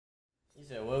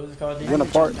said, what was it called? Win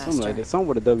apart, something like that. Something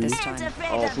with a W.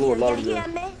 Oh, Fort Lauderdale.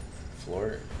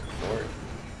 Fort.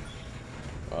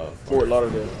 Oh, Fort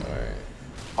Lauderdale. Alright.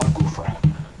 I'm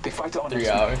Goofer. They fight on 3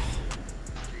 hours.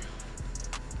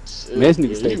 Man, this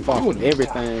nigga stay far from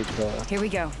everything. Here we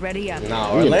go. Ready up.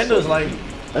 Nah, Orlando's like.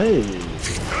 Hey.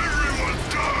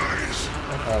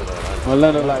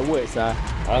 Orlando like what, Si?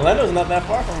 Orlando's not that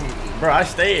far from. Bro, I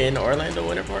stay in Orlando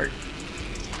Winter Park.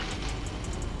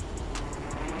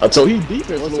 I told he deep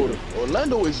in Florida.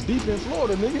 Orlando is deep in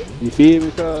Florida, nigga. You feel me,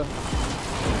 cuz?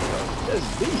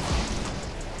 That's deep.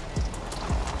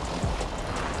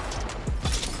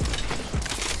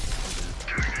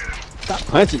 Stop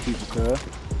punching people, cuz.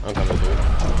 I'm coming, dude.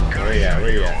 Where you at?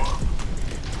 Where you at?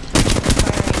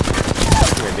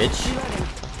 Come here, bitch.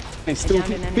 Ain't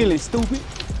stupid. Feeling stupid.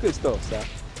 Good stuff, Si.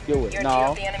 Yo, what?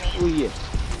 No. Who you at?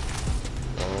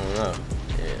 I don't know.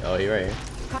 Yeah. Oh, he right here.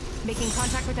 Making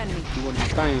contact with enemy. You want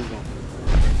these things on?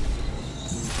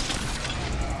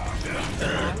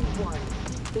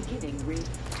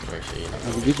 Where she? I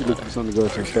can get you looking for something to go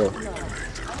to the show.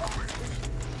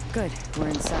 Good. We're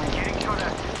inside.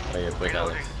 Oh, yeah, quick,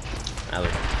 Alex.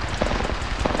 Alex.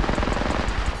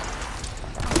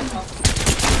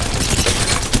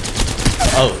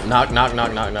 Oh, knock.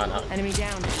 Enemy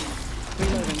down.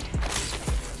 Reloading.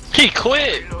 He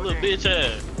quit, little bitch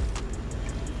ass.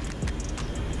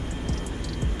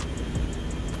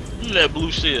 Look at that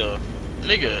blue shell.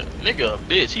 Nigga, a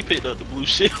bitch. He picked up the blue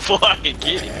shell before I could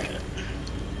get it.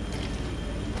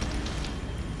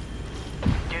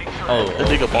 Oh, that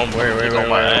nigga bomb where, on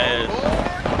my ass.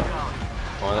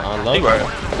 On low? He right.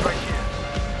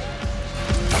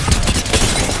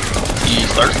 He's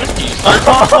thirsty.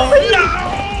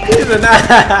 He's an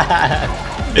ass.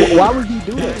 Why would he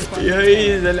do that? Yo,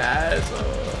 he's an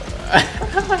asshole.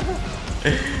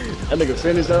 That nigga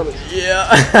finished Alex. Yeah.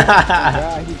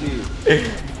 Yeah, he did.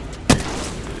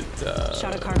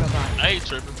 Shot a cargo bot. I ain't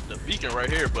tripping. The beacon right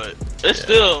here, but it's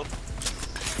still.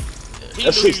 He That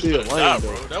knew shit he still was gonna die, lame, bro.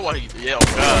 though. That's why he. Yeah, oh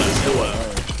god.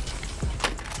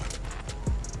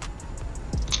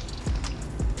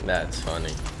 That's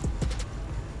funny.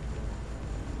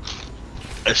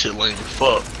 That shit lame as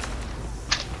fuck.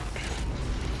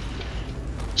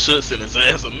 Should send his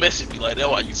ass a message, be like, that's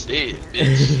why you dead,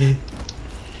 bitch.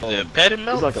 Yeah, pat him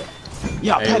out. It's like a.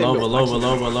 Yeah, Hey, pat him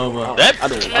Loba. That I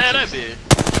don't- man, that bitch.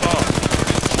 Oh,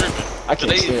 I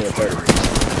can't stand her.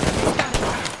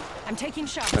 I'm taking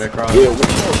shots. Better cross. Yeah, what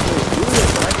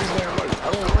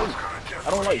I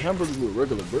don't like hamburgers with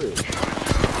regular bread.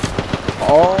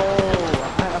 Oh,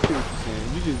 I feel what you're saying.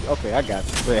 You just, okay, I got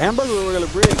you. But hamburger with regular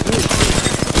bread is good.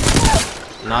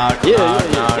 Knock. Yeah.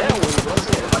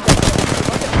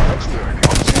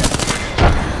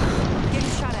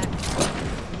 Getting shot at.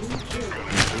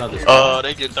 Another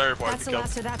they get third party. That's the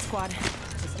last of that squad.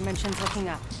 This dimension's looking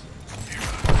up.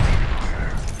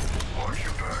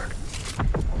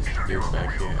 dude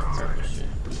back here. Oh, shit.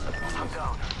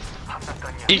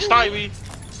 He sniped me.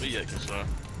 But yeah, good son.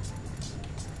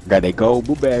 Got that gold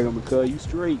boot bag on me, cuz you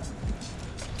straight.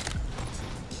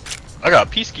 I got a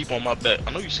peacekeeper on my back.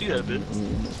 I know you see that, bitch.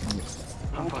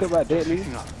 I don't care about that, nigga.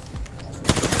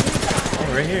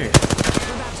 Oh, right here.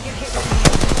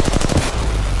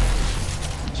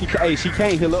 She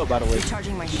can't heal up, by the way.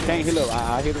 Recharging my She can't heal up.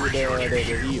 I hit her with that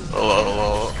heal.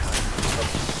 Oh.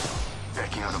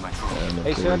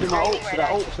 Hey, should I do my ult?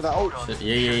 Should I ult?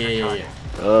 Yeah.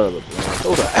 Oh,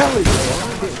 the alley.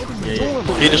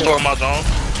 Yeah. He destroyed my zone.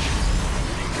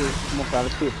 Come on, Tyler,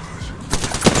 quick.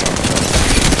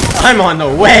 I'm on the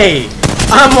way.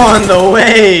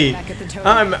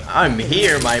 I'm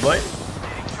here, my boy.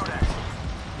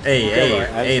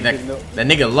 Hey, that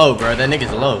nigga low, bro. That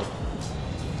nigga's low.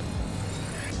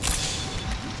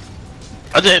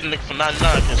 I just hit the nigga for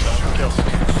 99, careful.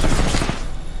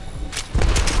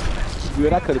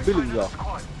 Good, I could have been off.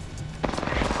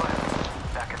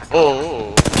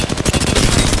 Oh.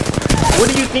 What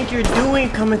do you think you're doing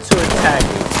coming to attack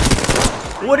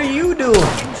me? What are you doing?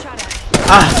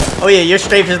 Oh yeah, your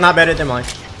strafe is not better than mine.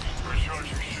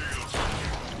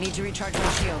 Need to recharge my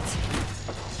shields.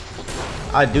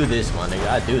 I do this, my nigga.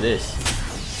 I do this.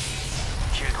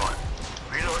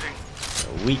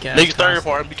 Weak ass. Nigga third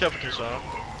part, be careful, son.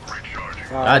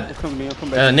 I'm coming in, come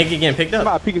back. Nigga getting picked up.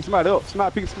 Somebody picking somebody up.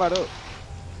 Somebody picking somebody up.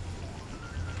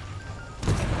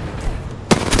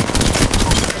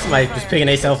 Somebody just picking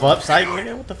themselves up. Psych,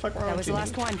 nigga. What the fuck wrong That with was you? the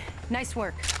last one. Nice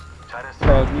work.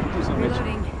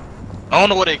 Reloading. I don't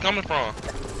know where they coming from.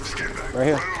 Right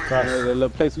here. The little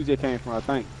place we just came from, I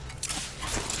think.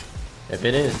 If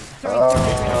it is.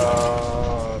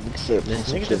 This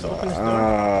nigga just opened his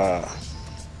door.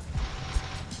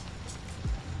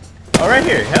 Oh, right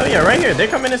here. Hell yeah, right here. They're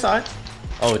coming inside.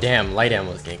 Oh, damn. Light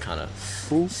ammo is getting kind of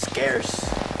scarce.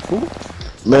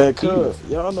 Man, cuz,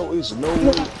 y'all know it's no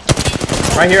way.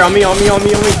 Right here, on me.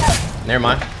 Never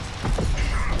mind.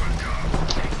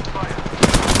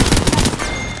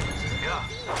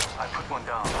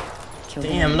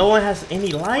 Damn, no one has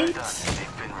any lights?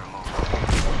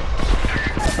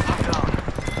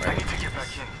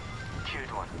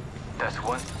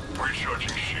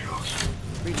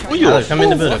 Alex, come in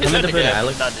the building,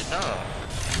 Alex.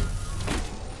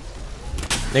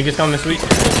 Niggas coming, sweet.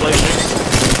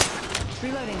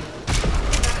 Reloading.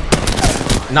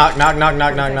 Knock.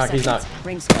 He's knocked.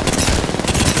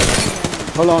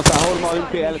 Hold on, so hold him on.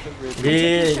 You Alex.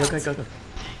 Yeah, go.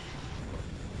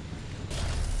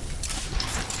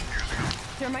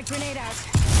 Throw my grenade out.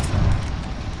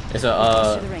 It's To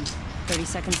a, the ring. 30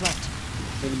 seconds left.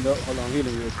 Hold on, heal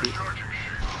him real quick.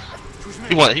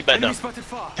 He back down.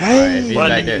 Alright, he's Why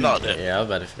back did there. you knock that? Yeah, I was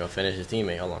about to go finish his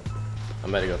teammate. Hold on. I'm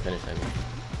about to go finish that.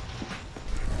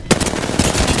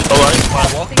 Alright, my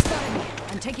wall. They spotted me.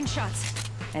 I'm taking shots.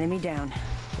 Enemy down.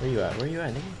 Where you at,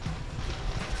 nigga?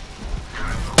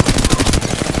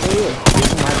 Give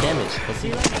me my damage. Let's see.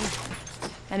 Reloading.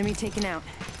 Enemy taken out.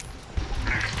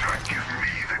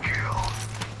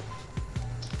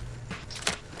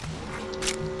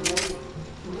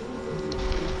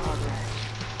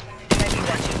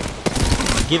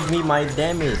 Give me my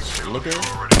damage, nigga.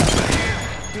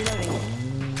 Reloading.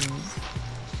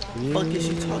 What the fuck is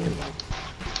she talking about?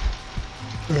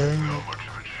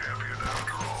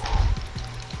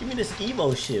 Give me this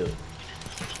Evo shield.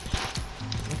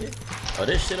 Okay. Oh,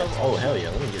 this shit up. Oh, hell yeah.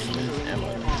 Let me get some of this ammo.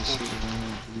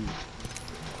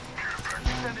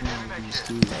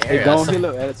 Hey, go on heal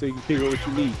up, Alex, so you can pick up what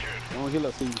you need. Go on heal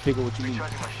up so you can pick up what you need.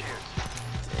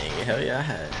 Dang, hell yeah. I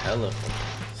had hella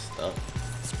stuff.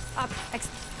 Up.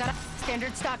 Got a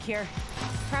standard stock here.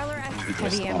 Prowler at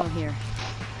heavy ammo here.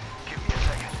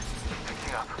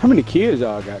 How many kills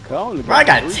y'all got? Bro, I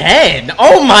got 10.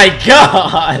 Oh my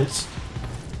gosh.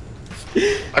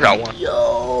 I got one.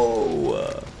 Yo,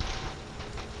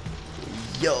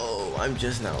 I'm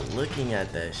just now looking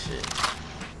at that shit.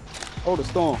 Oh, the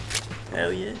storm.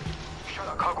 Hell yeah.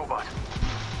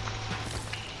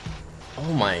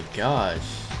 Oh my gosh.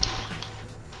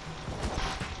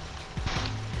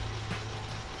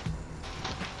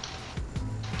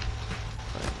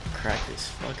 Crack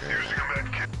this fucker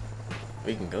right now.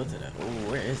 We can go to that.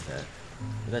 Oh, where is that?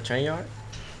 Is that train yard?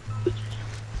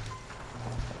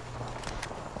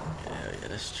 Yeah,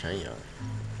 that's train yard.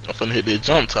 I'm finna hit this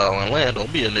jump tile and land.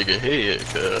 Don't be a nigga head,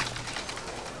 cuz.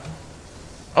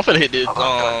 I'm finna hit this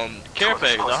care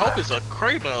package. I hope it's a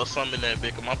Kraven or something in that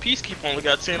big. My peacekeeper only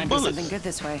got 10 Might be bullets. something good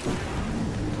this way.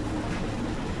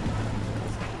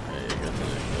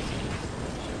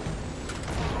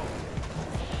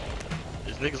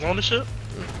 Is niggas on the ship?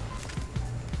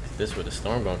 This with the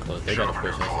storm gonna close. They gotta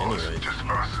push us anyways.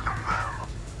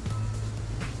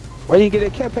 Why you get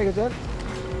that care package, Alex?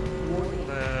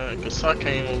 Cause I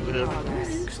came over here.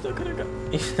 You still could've got.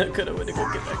 You still could've went to go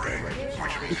get that guy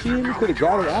right. If you could've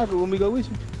got it after when we go with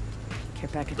you. Care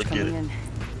package Look, coming get it. in.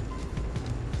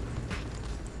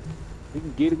 We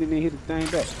can get it and then hit the thing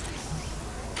back.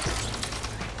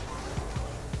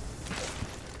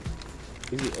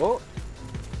 Is it up?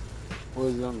 Or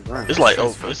is it on the ground? It's like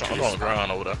over. It's on the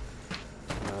ground over there.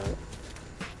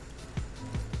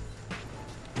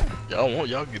 Alright.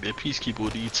 Y'all get that peacekeeper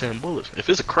with these 10 bullets. If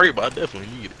it's a Kraven, I definitely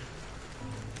need it.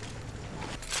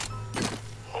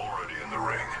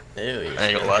 Hell yeah. I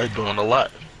ain't gonna lie, it's doing a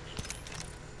lot.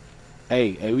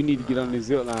 Hey, we need to get on this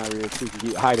zip line real quick and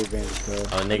get height advantage, cuz.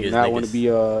 Oh, niggas, I want to be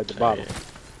at the bottom.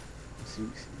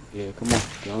 Yeah. Yeah, come on,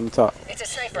 get on the top. It's a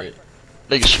sniper.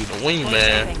 Niggas shooting a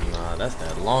wingman. Nah, that's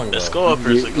that long That though. skull You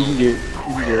person can get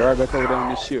right back over there on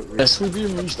this ship. That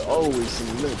SVM used to always see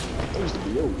me legend. I used to be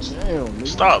yo jam, nigga.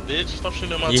 Stop, bitch. Stop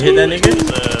shooting at my You hit that nigga?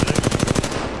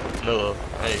 nigga? No,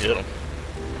 I ain't hit him.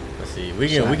 Let's see. We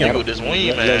Get can with this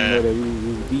Let them know that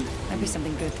wingman. we beat. Might be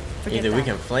something good. Forget either that. we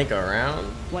can flank around.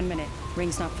 1 minute.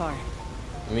 Ring's not far.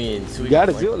 I mean, so We we got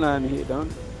a can zip flank. line to hit, don't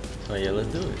we? Oh yeah, let's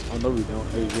do it. Oh no, we don't.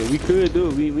 Hey, yeah, we could do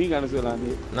it. We ain't got a zip line to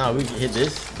hit. Nah, we can hit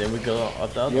this, then we go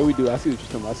up the other. Yeah, we do. I see what you're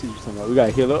talking about. We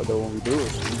gotta heal up though when we do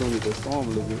it. We gonna get the storm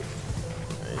a little bit.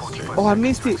 Oh, I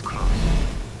missed it.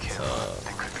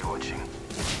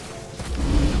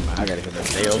 I gotta heal up.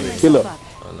 Stay over here. Heal up.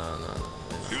 Oh no.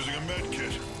 Using a med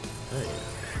kit.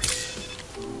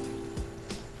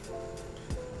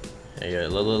 Hey, yeah,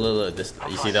 look. This,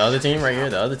 you see the other team right here?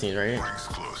 The other team's right here.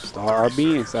 Start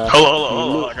RB inside.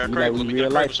 Hold on. I got a We Kraven. like Let me we get a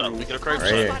real Kraven life. shot. Let me get a Kraven Right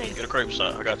shot. here. Let me get a Kraven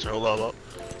shot. I got you. Hold on.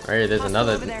 Right here, there's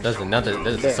another.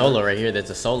 There's a solo right here. There's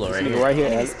a solo right here. Right here,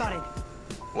 Enemy Alex. spotted.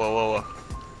 Whoa.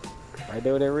 Right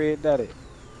there with that red dot. I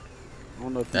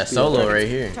don't know if That solo right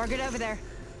here. Target over there.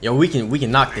 Yo, we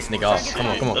can knock this nigga off.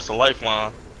 Come on. That's a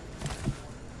lifeline.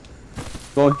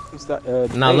 Go.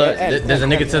 Nah, look, there's a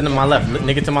nigga to my left.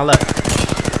 Nigga to my left.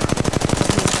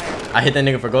 I hit that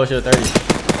nigga for gold shield 30.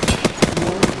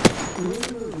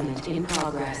 Movement in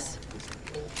progress.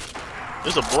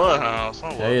 There's a bloodhound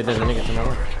somewhere. Yeah, there's a nigga to my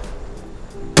left.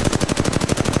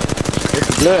 It's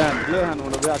a bloodhound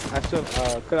on the way. I should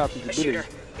cut out the ability. I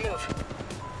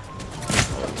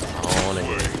don't wanna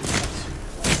hit it.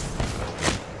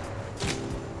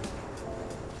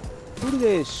 Who did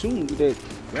they shoot with that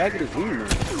raggedy green man?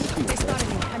 They spotted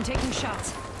me. I'm taking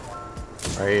shots.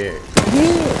 Right here.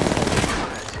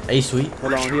 Yeah. Hey, sweet.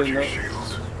 Hold on, here no.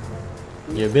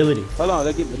 Your ability. Hold on,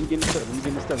 let me get this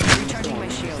stuff. Recharging my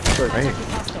shield. Right here. Detected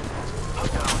hostile.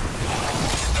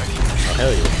 Oh,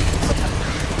 hell yeah.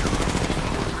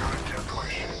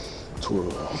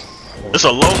 There's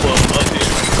a low up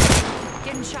here.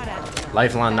 Getting shot at.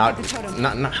 Lifeline knock.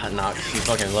 Not knock. She's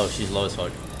fucking low. She's low as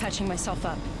fuck. Patching myself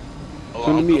up. Hold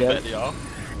Come on, to me, I'm Ed. back to y'all.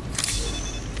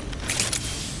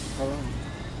 Hold on.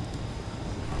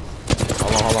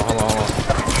 Hold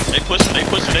on. They pushing.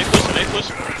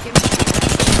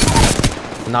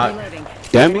 Knock. Reloading.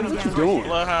 Damn it, what you doing?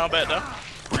 Bloodhound back there.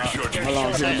 Hold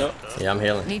on, healing up. Yeah, I'm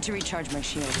healing. Need to recharge my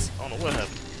shields. I don't know what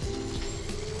happened.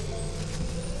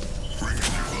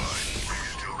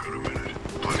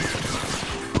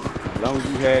 As long as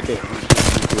you had that.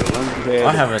 As long as you had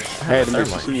I have a had the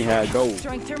thermite. machine had gold.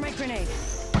 Throwing thermite grenade.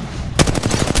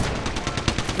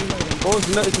 Reloading. Oh, it's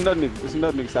another nigga. It's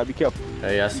another nigga, so be careful.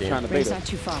 Hey, I see Trying him. to Ring's bait not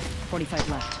too far. 45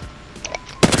 left.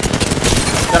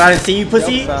 Thought I didn't see you,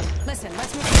 pussy. Listen,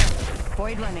 let's move here.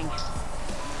 Void running.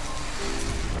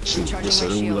 Recharging my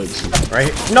shields.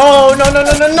 Right here.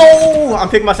 No! I'm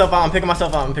picking myself out.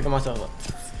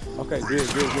 Okay, good.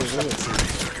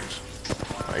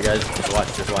 Alright, guys, just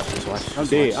watch. I'm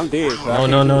dead. So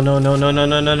No.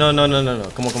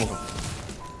 Come on.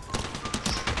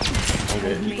 I'm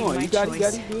good. Keep going. You got it.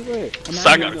 Go ahead. And So now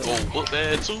I I'm gotta go reloading. look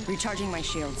bad too. Recharging my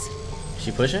shields.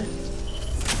 She pushing?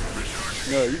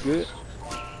 No, you good.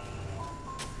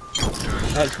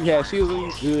 He had shields on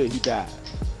you. Good, he died.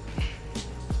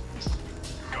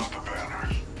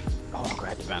 Oh, I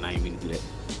grabbed the banner. I ain't mean to do that.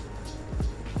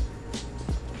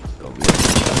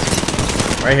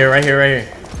 Right here.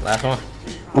 Last one.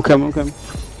 I'm coming.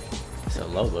 So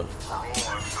low though. Is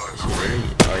she really?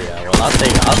 Oh yeah. Well,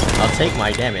 I'll take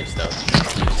my damage though.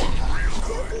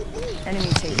 Enemy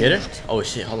You taken. hit her? Oh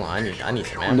shit! Hold on. I need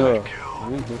some ammo. No.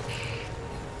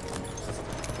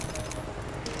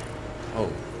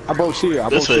 Oh. I broke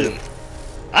shield. Listen,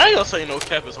 I ain't gonna say no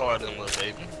cap is harder than Lil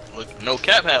Baby. Look, no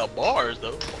cap have bars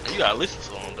though. You gotta listen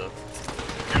to them though.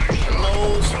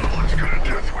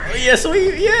 Oh yeah,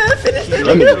 sweet. Yeah, finish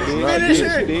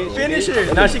her. Finish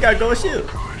her. Now she got gold shield.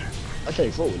 I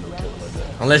can't fuck with no killer like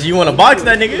that. Unless you want to box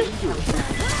that nigga.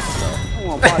 I don't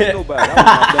want to box nobody.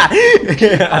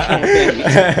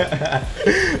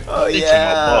 Oh They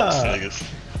yeah. my box, niggas.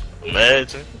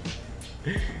 Imagine.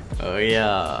 Oh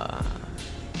yeah.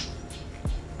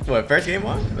 What, first game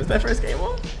on? Was that first game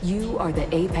on? You are the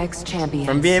Apex champions.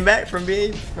 From being back?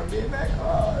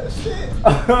 Oh shit.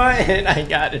 Oh, and I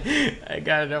got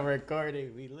it on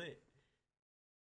recording. We lit.